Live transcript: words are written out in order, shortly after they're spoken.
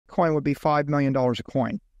Bitcoin would be $5 million a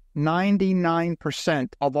coin.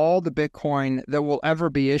 99% of all the Bitcoin that will ever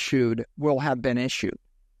be issued will have been issued.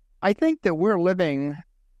 I think that we're living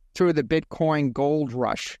through the Bitcoin gold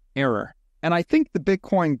rush era. And I think the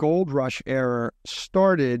Bitcoin gold rush era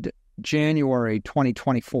started January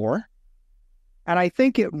 2024. And I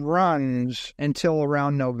think it runs until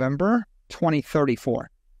around November 2034.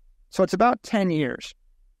 So it's about 10 years.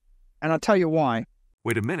 And I'll tell you why.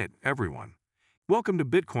 Wait a minute, everyone. Welcome to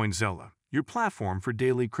Bitcoin Zella, your platform for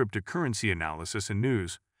daily cryptocurrency analysis and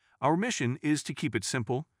news. Our mission is to keep it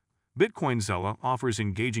simple. Bitcoin Zella offers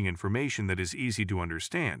engaging information that is easy to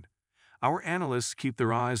understand. Our analysts keep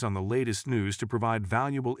their eyes on the latest news to provide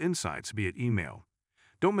valuable insights via email.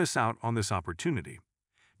 Don't miss out on this opportunity.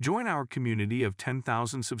 Join our community of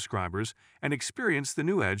 10,000 subscribers and experience the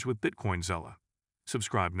new edge with Bitcoin Zella.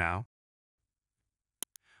 Subscribe now.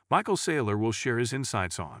 Michael Saylor will share his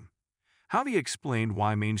insights on how he explained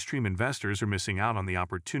why mainstream investors are missing out on the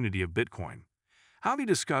opportunity of Bitcoin, how he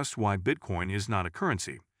discussed why Bitcoin is not a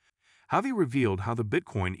currency, how he revealed how the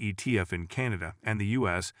Bitcoin ETF in Canada and the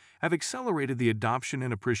US have accelerated the adoption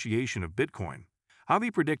and appreciation of Bitcoin, how he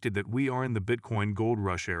predicted that we are in the Bitcoin gold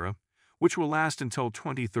rush era, which will last until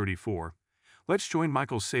 2034. Let's join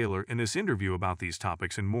Michael Saylor in this interview about these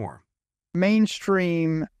topics and more.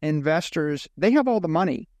 Mainstream investors, they have all the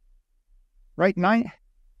money, right?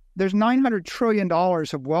 There's $900 trillion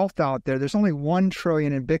of wealth out there. There's only $1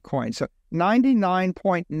 trillion in Bitcoin. So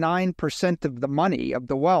 99.9% of the money, of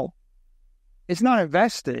the wealth, is not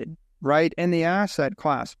invested, right, in the asset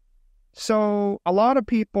class. So a lot of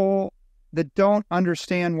people that don't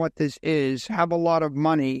understand what this is have a lot of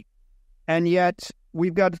money. And yet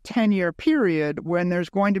we've got a 10-year period when there's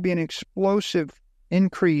going to be an explosive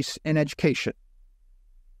increase in education,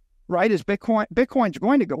 right? As Bitcoin's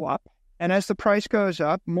going to go up, and as the price goes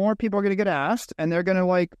up, more people are going to get asked, and they're going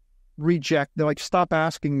to reject. They're stop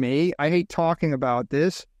asking me. I hate talking about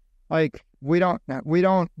this. We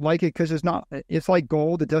don't like it because it's like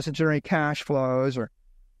gold. It doesn't generate cash flows, or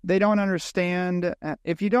they don't understand.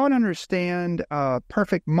 If you don't understand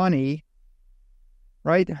perfect money,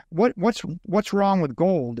 right? What's wrong with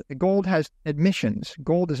gold? Gold has emissions.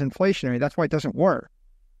 Gold is inflationary. That's why it doesn't work.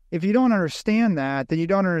 If you don't understand that, then you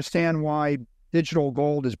don't understand why digital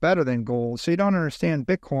gold is better than gold. So you don't understand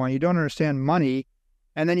Bitcoin. You don't understand money.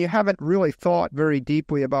 And then you haven't really thought very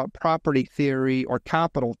deeply about property theory or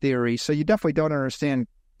capital theory. So you definitely don't understand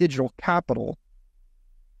digital capital,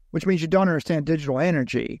 which means you don't understand digital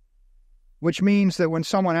energy, which means that when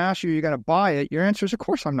someone asks you, you're going to buy it, your answer is, of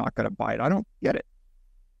course, I'm not going to buy it. I don't get it.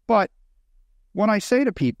 But when I say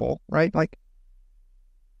to people, right,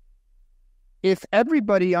 if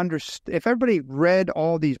everybody read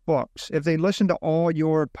all these books, if they listened to all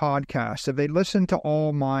your podcasts, if they listened to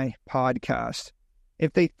all my podcasts,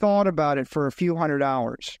 if they thought about it for a few hundred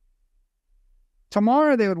hours,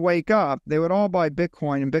 tomorrow they would wake up, they would all buy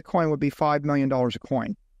Bitcoin, and Bitcoin would be $5 million a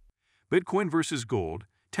coin. Bitcoin versus gold,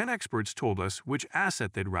 10 experts told us which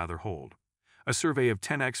asset they'd rather hold. A survey of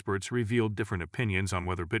 10 experts revealed different opinions on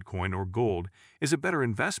whether Bitcoin or gold is a better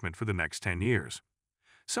investment for the next 10 years.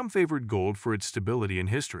 Some favored gold for its stability and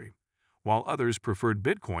history, while others preferred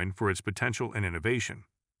Bitcoin for its potential and innovation.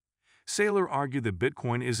 Saylor argued that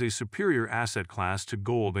Bitcoin is a superior asset class to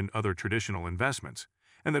gold and other traditional investments,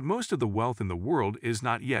 and that most of the wealth in the world is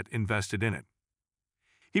not yet invested in it.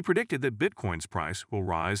 He predicted that Bitcoin's price will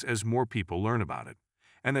rise as more people learn about it,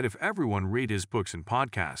 and that if everyone read his books and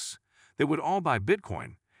podcasts, they would all buy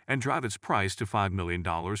Bitcoin and drive its price to $5 million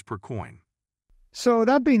per coin. So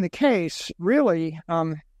that being the case, really,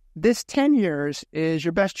 this 10 years is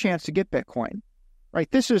your best chance to get Bitcoin,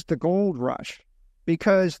 right? This is the gold rush,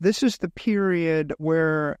 because this is the period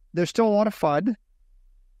where there's still a lot of FUD.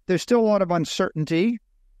 There's still a lot of uncertainty.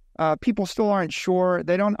 People still aren't sure.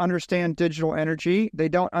 They don't understand digital energy. They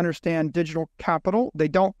don't understand digital capital. They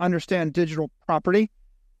don't understand digital property.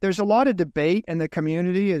 There's a lot of debate in the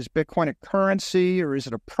community. Is Bitcoin a currency, or is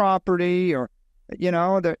it a property? Or,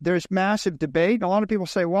 there's massive debate. A lot of people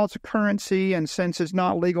say, well, it's a currency, and since it's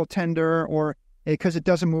not legal tender, or because it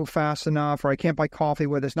doesn't move fast enough, or I can't buy coffee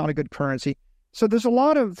with it, it's not a good currency. So there's a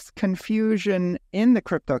lot of confusion in the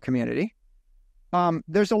crypto community.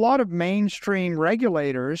 There's a lot of mainstream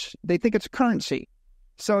regulators. They think it's a currency.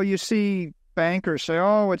 So you see bankers say,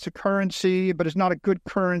 oh, it's a currency, but it's not a good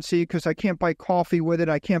currency because I can't buy coffee with it.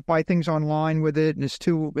 I can't buy things online with it, and it's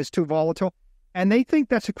too volatile. And they think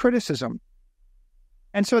that's a criticism.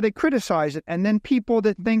 And so they criticize it. And then people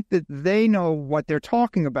that think that they know what they're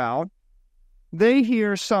talking about, they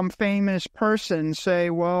hear some famous person say,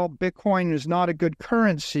 well, Bitcoin is not a good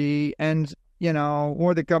currency, and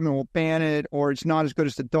or the government will ban it, or it's not as good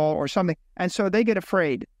as the dollar or something. And so they get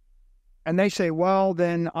afraid. And they say, well,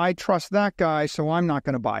 then I trust that guy, so I'm not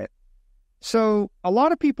going to buy it. So a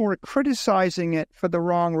lot of people are criticizing it for the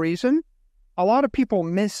wrong reason. A lot of people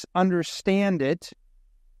misunderstand it,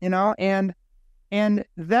 and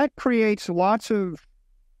that creates lots of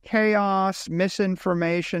chaos,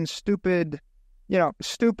 misinformation, stupid,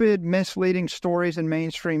 misleading stories in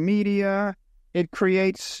mainstream media. It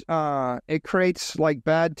creates like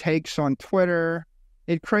bad takes on Twitter.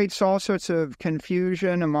 It creates all sorts of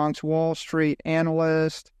confusion amongst Wall Street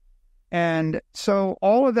analysts. And so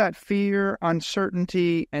all of that fear,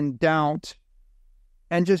 uncertainty, and doubt,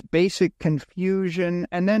 and just basic confusion,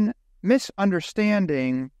 and then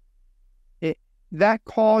misunderstanding, that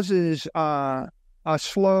causes a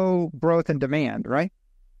slow growth in demand, right?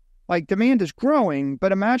 Like demand is growing,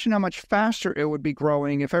 but imagine how much faster it would be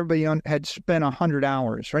growing if everybody had spent 100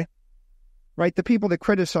 hours, right? Right? The people that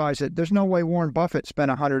criticize it, there's no way Warren Buffett spent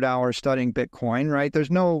 100 hours studying Bitcoin, right?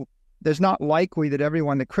 There's not likely that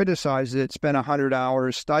everyone that criticizes it spent 100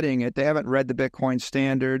 hours studying it. They haven't read the Bitcoin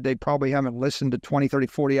Standard. They probably haven't listened to 20, 30,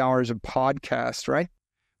 40 hours of podcasts, right?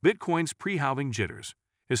 Bitcoin's pre-halving jitters,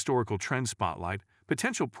 historical trend spotlight,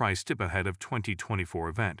 potential price tip ahead of 2024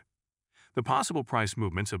 event. The possible price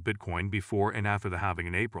movements of Bitcoin before and after the halving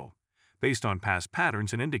in April, based on past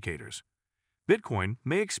patterns and indicators. Bitcoin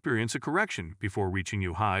may experience a correction before reaching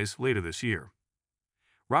new highs later this year.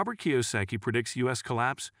 Robert Kiyosaki predicts U.S.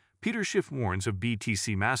 collapse. Peter Schiff warns of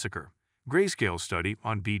BTC massacre, Grayscale study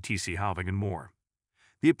on BTC halving, and more.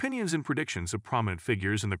 The opinions and predictions of prominent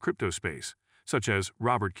figures in the crypto space, such as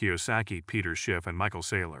Robert Kiyosaki, Peter Schiff, and Michael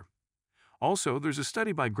Saylor. Also, there's a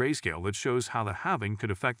study by Grayscale that shows how the halving could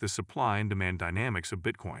affect the supply and demand dynamics of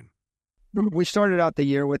Bitcoin. We started out the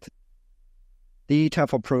year with the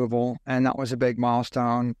ETF approval, and that was a big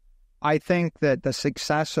milestone. I think that the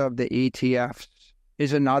success of the ETFs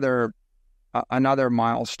is another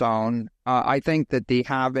milestone. I think that the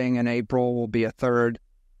halving in April will be a third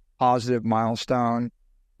positive milestone.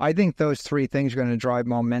 I think those three things are going to drive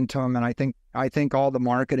momentum, and I think all the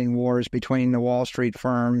marketing wars between the Wall Street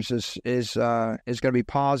firms is going to be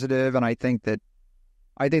positive, and I think the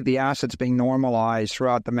assets being normalized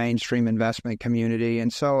throughout the mainstream investment community,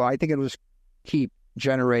 and so I think it was keep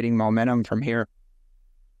generating momentum from here.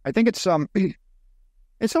 I think it's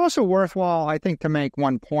also worthwhile, I think, to make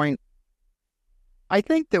one point. I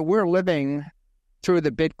think that we're living through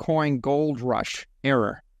the Bitcoin gold rush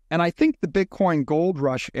era. And I think the Bitcoin gold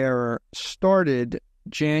rush era started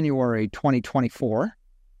January 2024.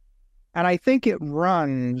 And I think it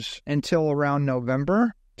runs until around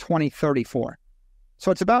November 2034.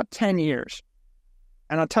 So it's about 10 years.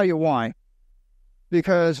 And I'll tell you why.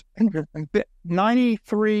 Because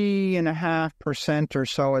 93.5% or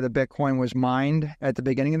so of the Bitcoin was mined at the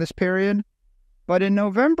beginning of this period. But in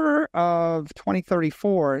November of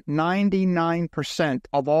 2034, 99%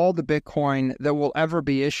 of all the Bitcoin that will ever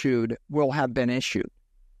be issued will have been issued.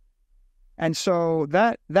 And so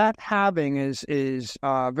that halving is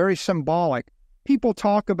very symbolic. People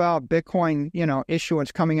talk about Bitcoin,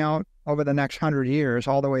 issuance coming out over the next 100 years,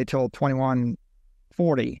 all the way till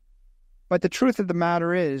 2140. But the truth of the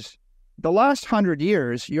matter is, the last 100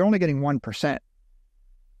 years, you're only getting 1%.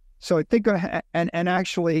 So think, and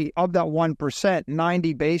actually, of that 1%,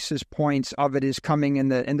 90 basis points of it is coming in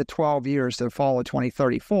the 12 years that follow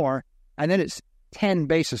 2034, and then it's 10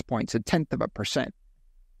 basis points, 1/10%.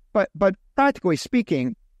 But practically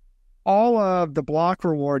speaking, all of the block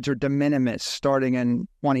rewards are de minimis starting in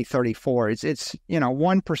 2034. It's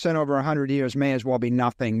 1% over 100 years may as well be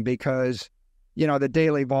nothing, because the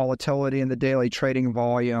daily volatility and the daily trading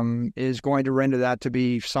volume is going to render that to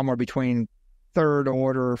be somewhere between third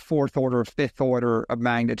order, fourth order, fifth order of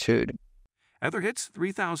magnitude. Ether hits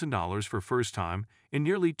 $3,000 for first time in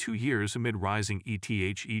nearly 2 years amid rising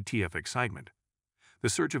ETF excitement. The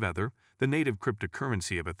surge of Ether, the native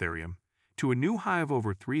cryptocurrency of Ethereum, to a new high of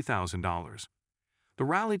over $3,000. The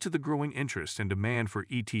rally to the growing interest and demand for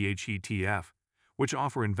ETF, which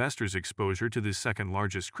offer investors exposure to the second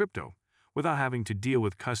largest crypto without having to deal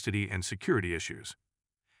with custody and security issues.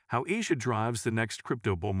 How Asia drives the next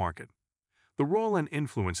crypto bull market. The role and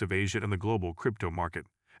influence of Asia in the global crypto market,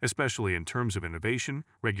 especially in terms of innovation,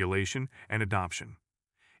 regulation, and adoption.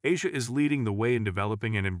 Asia is leading the way in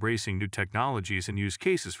developing and embracing new technologies and use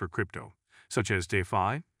cases for crypto, such as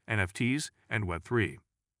DeFi, NFTs, and Web3.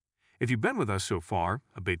 If you've been with us so far,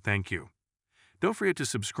 a big thank you. Don't forget to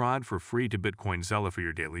subscribe for free to Bitcoin Zella for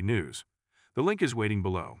your daily news. The link is waiting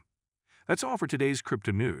below. That's all for today's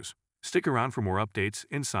crypto news. Stick around for more updates,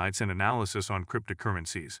 insights, and analysis on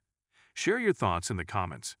cryptocurrencies. Share your thoughts in the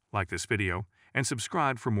comments, like this video, and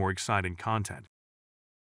subscribe for more exciting content.